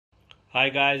Hi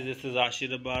guys, this is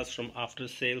Ashir Abbas from After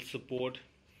Sales Support.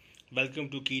 Welcome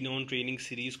to Keenon Training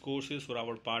Series courses for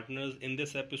our partners. In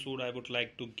this episode, I would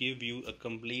like to give you a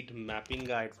complete mapping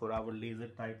guide for our laser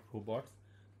type robots.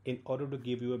 In order to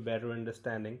give you a better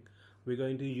understanding, we're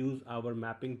going to use our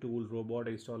mapping tool Robot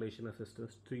Installation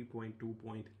Assistance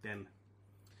 3.2.10.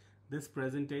 This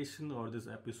presentation or this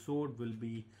episode will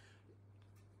be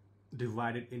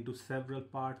divided into several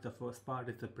parts. The first part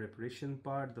is the preparation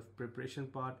part. The preparation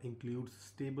part includes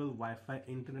stable Wi-Fi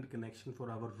internet connection for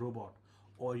our robot,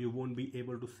 or you won't be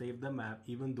able to save the map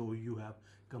even though you have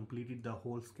completed the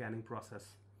whole scanning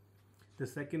process. The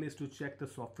second is to check the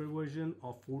software version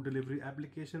of food delivery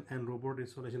application and robot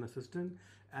installation assistant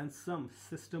and some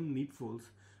system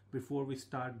needfuls before we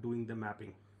start doing the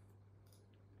mapping.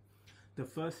 The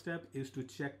first step is to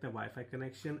check the Wi-Fi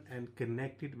connection and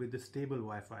connect it with the stable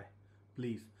Wi-Fi,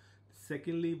 please.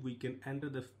 Secondly, we can enter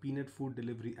the peanut food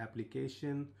delivery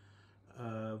application.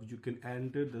 You can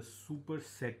enter the super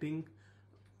setting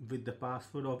with the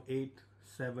password of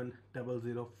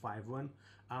 870051.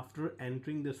 After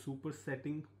entering the super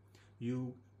setting,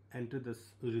 you enter the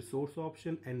resource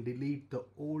option and delete the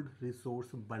old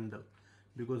resource bundle,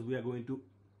 because we are going to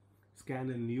scan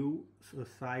a new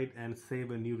site and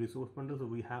save a new resource bundle, so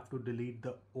we have to delete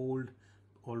the old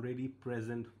already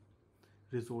present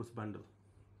resource bundle.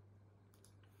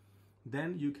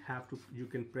 Then you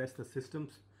can press the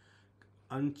systems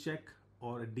uncheck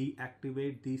or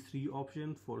deactivate these three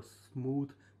options for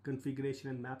smooth configuration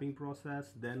and mapping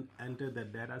process. Then enter the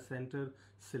data center,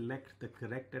 select the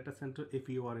correct data center. If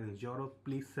you are in Europe,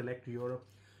 please select Europe.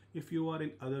 If you are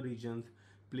in other regions,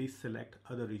 please select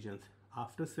other regions.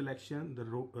 After selection, the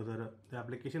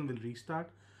application will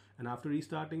restart, and after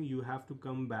restarting you have to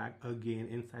come back again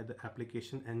inside the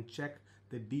application and check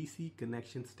the DC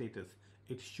connection status.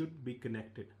 It should be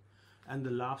connected. And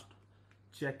the last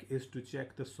check is to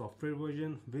check the software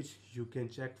version, which you can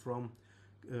check from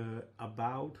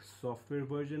about software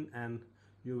version, and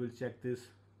you will check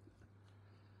this.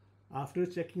 After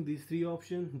checking these three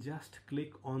options, just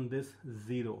click on this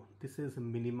 0. This is a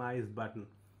minimize button.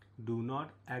 Do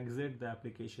not exit the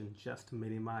application, just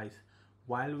minimize.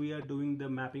 While we are doing the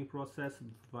mapping process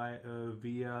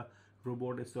via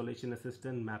robot installation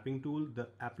assistant mapping tool, the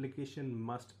application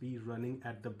must be running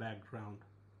at the background.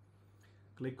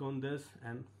 Click on this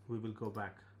and we will go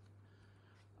back.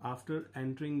 After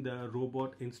entering the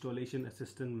robot installation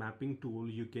assistant mapping tool,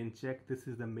 you can check this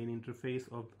is the main interface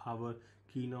of our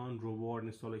Keenon robot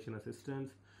installation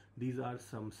assistants. These are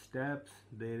some steps.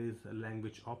 There is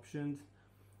language options.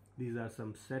 These are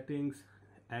some settings,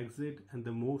 exit, and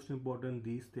the most important,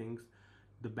 these things,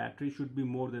 the battery should be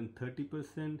more than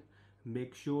 30%.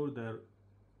 Make sure the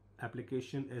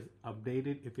application is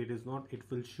updated. If it is not, it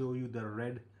will show you the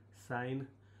red sign.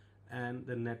 And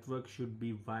the network should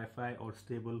be Wi-Fi or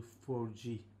stable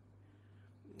 4G.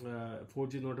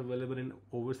 4G is not available in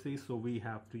overseas, so we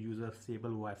have to use a stable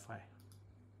Wi-Fi.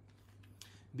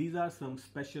 These are some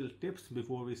special tips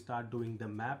before we start doing the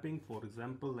mapping. For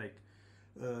example, like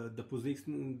the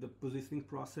positioning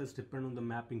process depend on the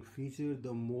mapping feature.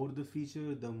 The more the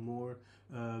feature, the more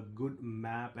good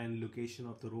map and location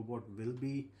of the robot will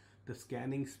be. The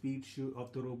scanning speed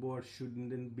of the robot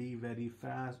shouldn't be very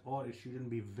fast, or it shouldn't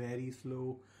be very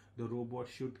slow. The robot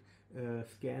should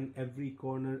scan every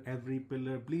corner, every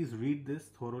pillar. Please read this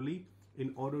thoroughly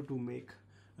in order to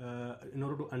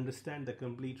understand the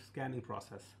complete scanning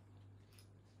process.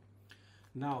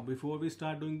 Now, before we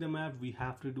start doing the map, we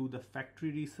have to do the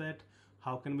factory reset.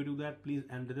 How can we do that? Please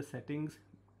enter the settings,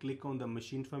 click on the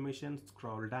machine information,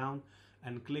 scroll down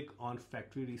and click on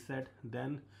factory reset.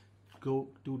 Then go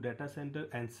to data center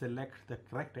and select the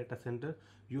correct data center.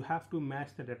 You have to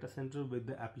match the data center with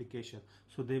the application,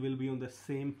 so they will be on the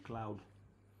same cloud.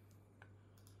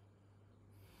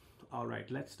 Alright,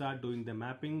 let's start doing the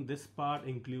mapping. This part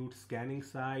includes scanning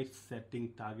sites,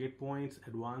 setting target points,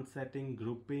 advanced setting,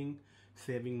 grouping,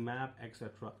 saving map,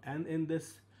 etc. And in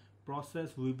this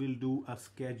process we will do a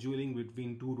scheduling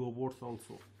between two robots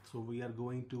also. So we are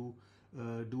going to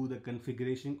do the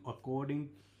configuration according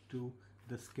to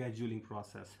the scheduling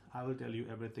process. I will tell you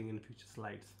everything in future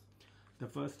slides. The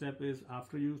first step is,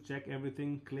 after you check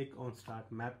everything, click on start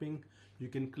mapping. You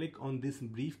can click on this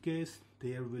briefcase.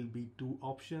 There will be two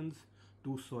options,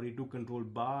 two control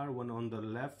bar, one on the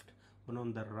left, one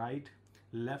on the right.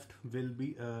 Left will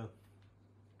be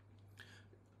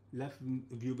left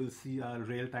you will see a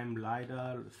real-time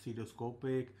LiDAR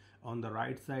stereoscopic. On the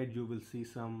right side you will see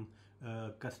some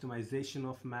customization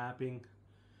of mapping.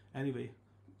 Anyway,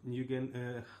 you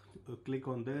can click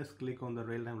on this, click on the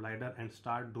real-time LiDAR and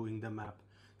start doing the map,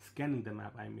 scanning the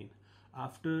map I mean.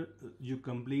 After you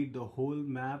complete the whole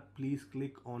map, please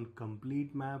click on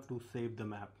complete map to save the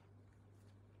map.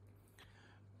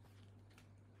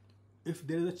 If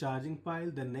there is a charging pile,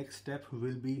 the next step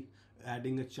will be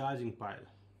adding a charging pile.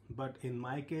 But in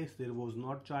my case, there was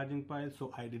not charging pile,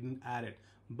 so I didn't add it.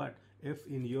 But if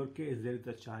in your case there is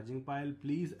a charging pile,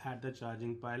 please add the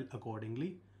charging pile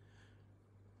accordingly.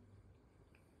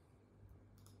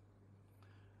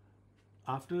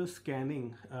 After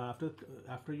scanning,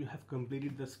 after you have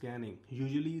completed the scanning,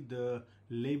 usually the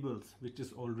labels which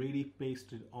is already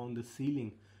pasted on the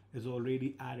ceiling is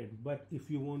already added. But if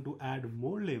you want to add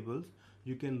more labels,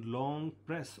 you can long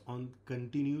press on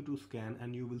continue to scan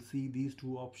and you will see these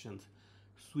two options: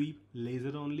 sweep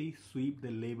laser only, sweep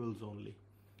the labels only.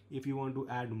 If you want to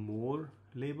add more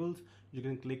labels, you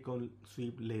can click on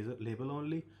sweep laser label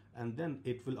only, and then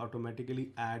it will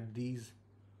automatically add these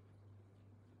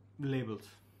labels.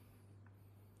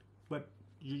 But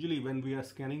usually when we are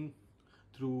scanning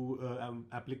through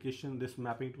application, this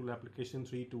mapping tool application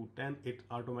 3 to 10, it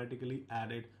automatically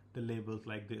added the labels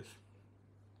like this.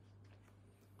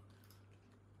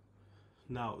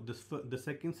 Now the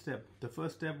second step, the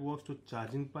first step was to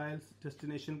charging piles,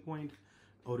 destination point,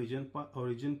 origin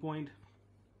point.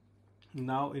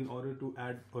 Now in order to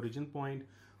add origin point,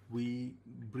 we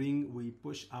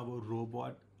push our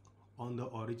robot on the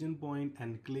origin point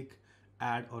and click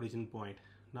add origin point.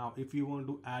 Now if you want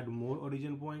to add more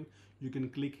origin point, you can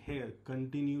click here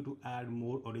continue to add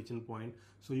more origin point,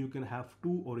 so you can have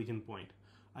 2 origin point.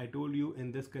 I told you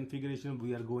in this configuration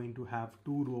we are going to have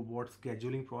 2 robot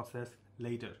scheduling process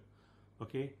later.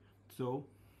 Okay, so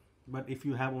but if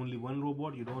you have only one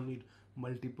robot, you don't need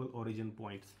multiple origin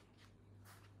points.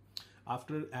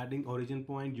 After adding origin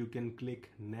point, you can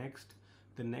click next.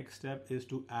 The next step is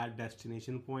to add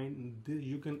destination point.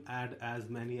 You can add as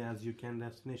many as you can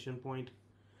destination point,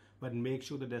 but make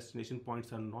sure the destination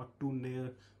points are not too near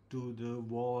to the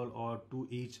wall or to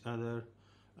each other,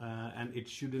 and it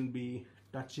shouldn't be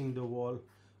touching the wall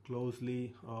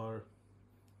closely, or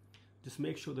just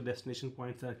make sure the destination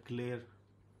points are clear.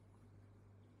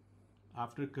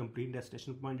 After complete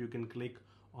destination point, you can click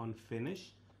on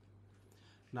finish.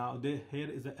 Now here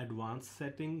is the advanced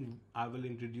setting. I will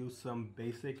introduce some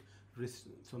basic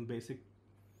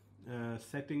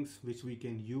settings which we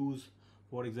can use.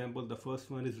 For example, the first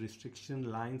one is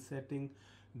restriction line setting.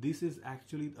 This is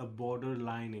actually a border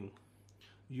lining.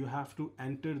 You have to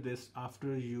enter this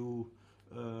after you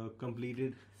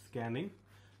completed scanning,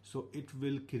 so it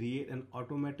will create an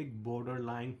automatic border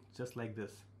line just like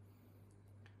this.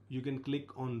 You can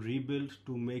click on rebuild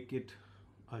to make it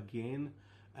again,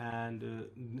 and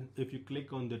if you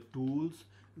click on the tools,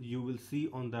 you will see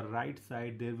on the right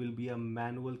side there will be a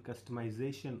manual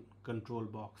customization control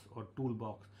box or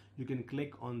toolbox. You can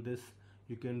click on this.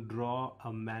 You can draw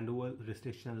a manual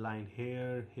restriction line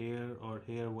here, here, or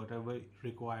here, whatever you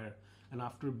require, and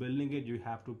after building it you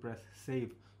have to press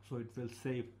save, so it will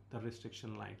save the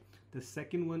restriction line. The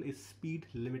second one is speed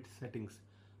limit settings.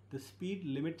 The speed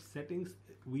limit settings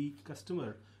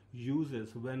customer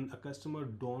uses when a customer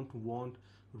don't want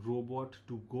robot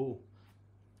to go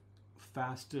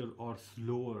faster or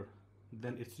slower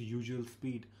than its usual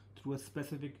speed through a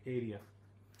specific area.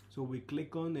 So we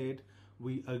click on it,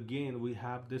 we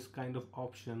have this kind of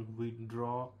option. We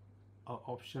draw an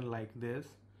option like this,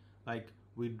 like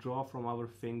we draw from our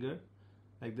finger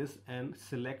like this and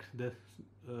select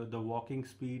the walking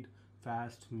speed,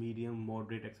 fast, medium,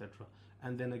 moderate, etc.,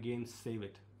 and then again save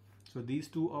it. So these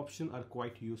two options are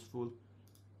quite useful.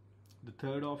 The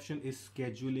third option is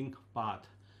scheduling path.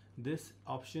 This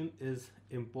option is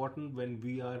important when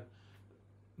we are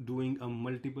doing a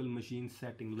multiple machine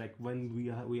setting, like when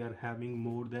we are having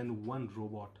more than one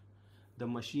robot. The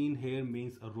machine here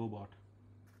means a robot.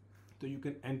 So you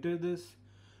can enter this.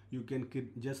 You can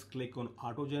just click on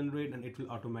auto generate and it will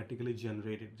automatically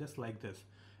generate it just like this.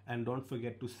 And don't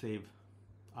forget to save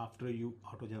after you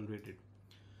auto generate it.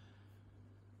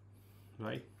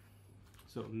 Right?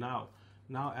 So now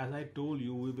as I told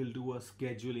you, we will do a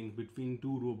scheduling between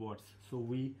two robots. So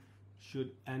we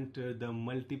should enter the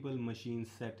multiple machine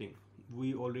setting.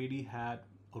 We already had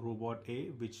a robot A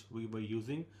which we were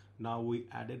using. Now we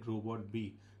added robot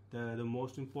B. The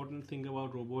most important thing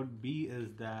about robot B is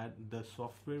that the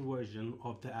software version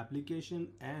of the application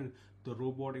and the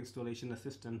robot installation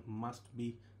assistant must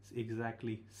be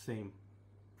exactly same.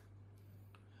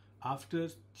 After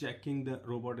checking the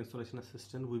robot installation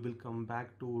assistant, we will come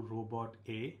back to robot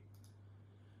A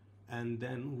and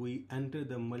then we enter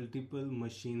the multiple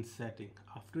machine setting.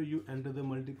 After you enter the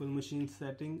multiple machine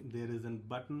setting, there is a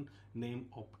button named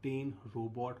obtain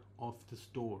robot of the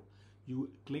store. You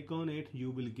click on it,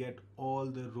 you will get all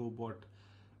the robot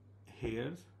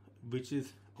hairs which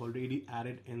is already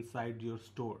added inside your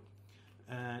store.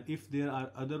 And if there are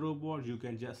other robots, you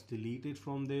can just delete it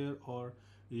from there, or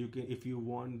you can, if you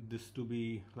want this to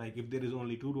be like, if there is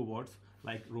only two robots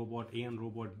like robot A and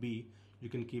robot B, you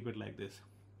can keep it like this.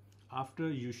 After,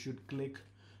 you should click,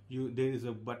 there is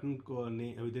a button called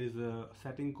there is a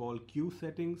setting called queue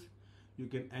settings. You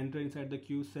can enter inside the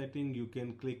queue setting, you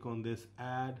can click on this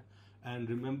add, and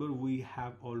remember we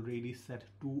have already set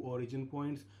 2 origin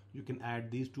points. You can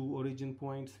add these 2 origin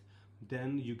points.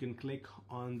 Then you can click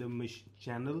on the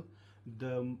channel.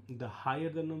 The higher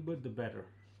the number, the better.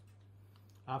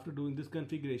 After doing this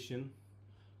configuration,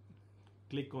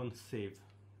 click on save.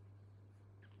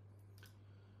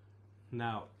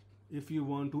 Now if you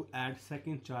want to add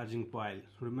second charging pile,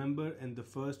 remember in the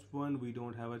first one we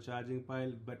don't have a charging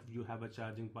pile, but you have a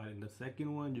charging pile in the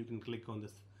second one. You can click on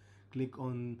this, click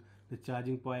on the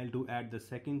charging pile to add the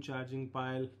second charging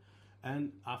pile.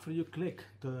 And after you click,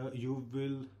 the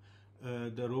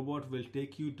robot will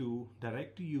take you to,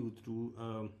 direct you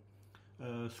to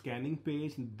scanning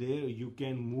page. There you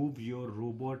can move your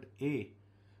robot A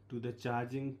to the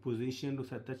charging position to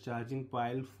set the charging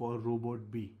pile for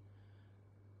robot B.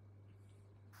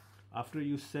 After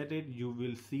you set it, you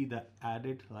will see the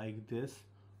added like this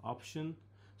option.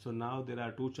 So now there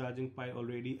are 2 charging pile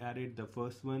already added, the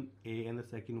first one A and the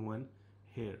second one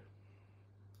here.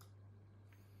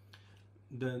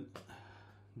 Then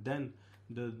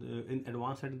in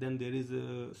advanced setting, then there is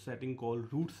a setting called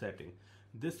root setting.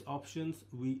 This options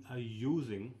we are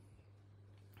using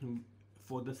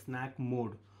for the snack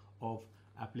mode of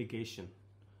application.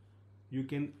 You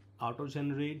can auto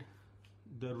generate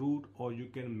the route, or you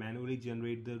can manually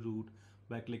generate the route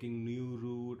by clicking new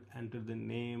route, enter the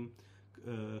name,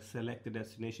 select the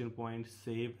destination point,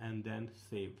 save, and then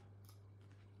save.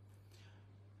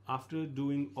 After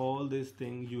doing all these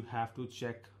things, you have to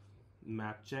check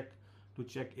map check to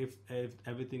check if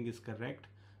everything is correct,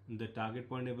 the target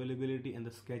point availability and the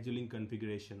scheduling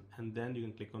configuration, and then you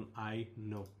can click on I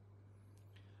know.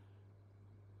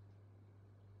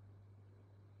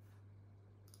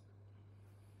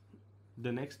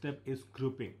 The next step is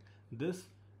grouping. This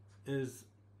is,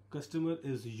 customer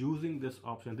is using this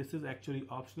option. This is actually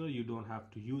optional, you don't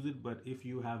have to use it, but if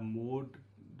you have more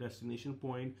destination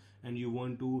point and you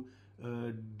want to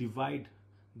divide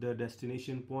the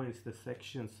destination points, the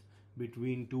sections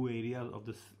between 2 areas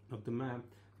of the map,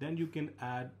 then you can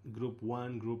add group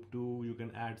 1, group 2. You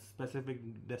can add specific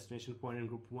destination point in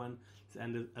group 1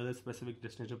 and the other specific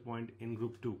destination point in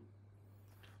group 2.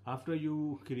 After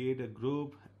you create a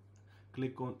group,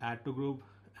 click on add to group,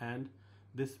 and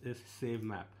this is save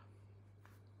map.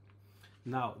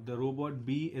 Now the robot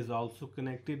B is also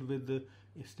connected with the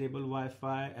stable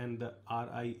Wi-Fi, and the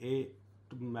RIA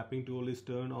mapping tool is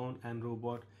turned on, and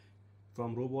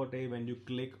from robot A, when you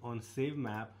click on save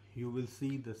map, you will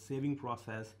see the saving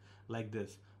process like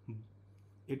this.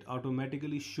 It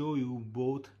automatically show you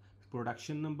both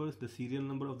production numbers, the serial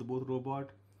number of the both robot.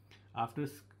 After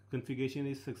configuration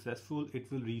is successful, it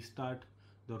will restart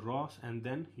the ROS, and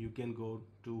then you can go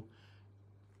to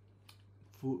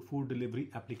food delivery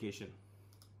application.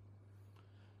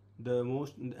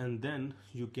 And then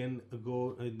you can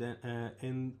go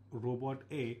in robot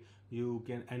A, you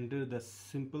can enter the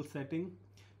simple setting,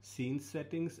 scene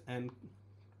settings, and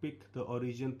pick the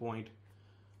origin point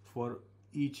for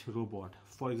each robot.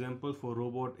 For example, for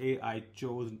robot A I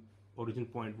chose origin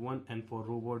point 1, and for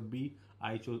robot B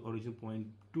I chose origin point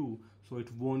 2, so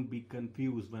it won't be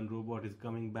confused when robot is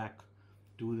coming back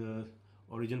to the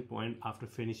origin point after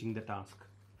finishing the task.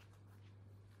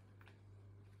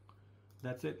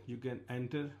 That's it. You can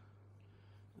enter,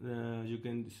 you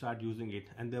can start using it.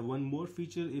 And there one more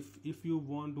feature, if you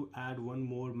want to add one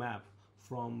more map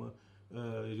from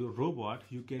your robot,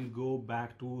 you can go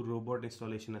back to robot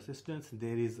installation assistance.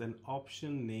 There is an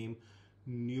option named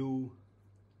new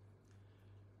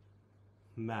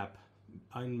map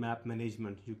in map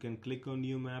management. You can click on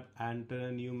new map, enter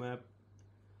a new map.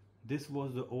 This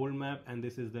was the old map and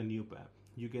this is the new map.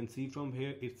 You can see from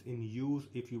here it's in use.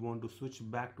 If you want to switch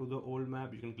back to the old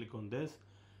map, you can click on this,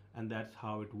 and that's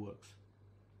how it works.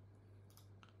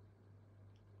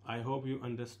 I hope you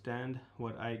understand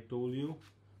what I told you.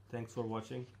 Thanks for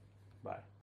watching. Bye.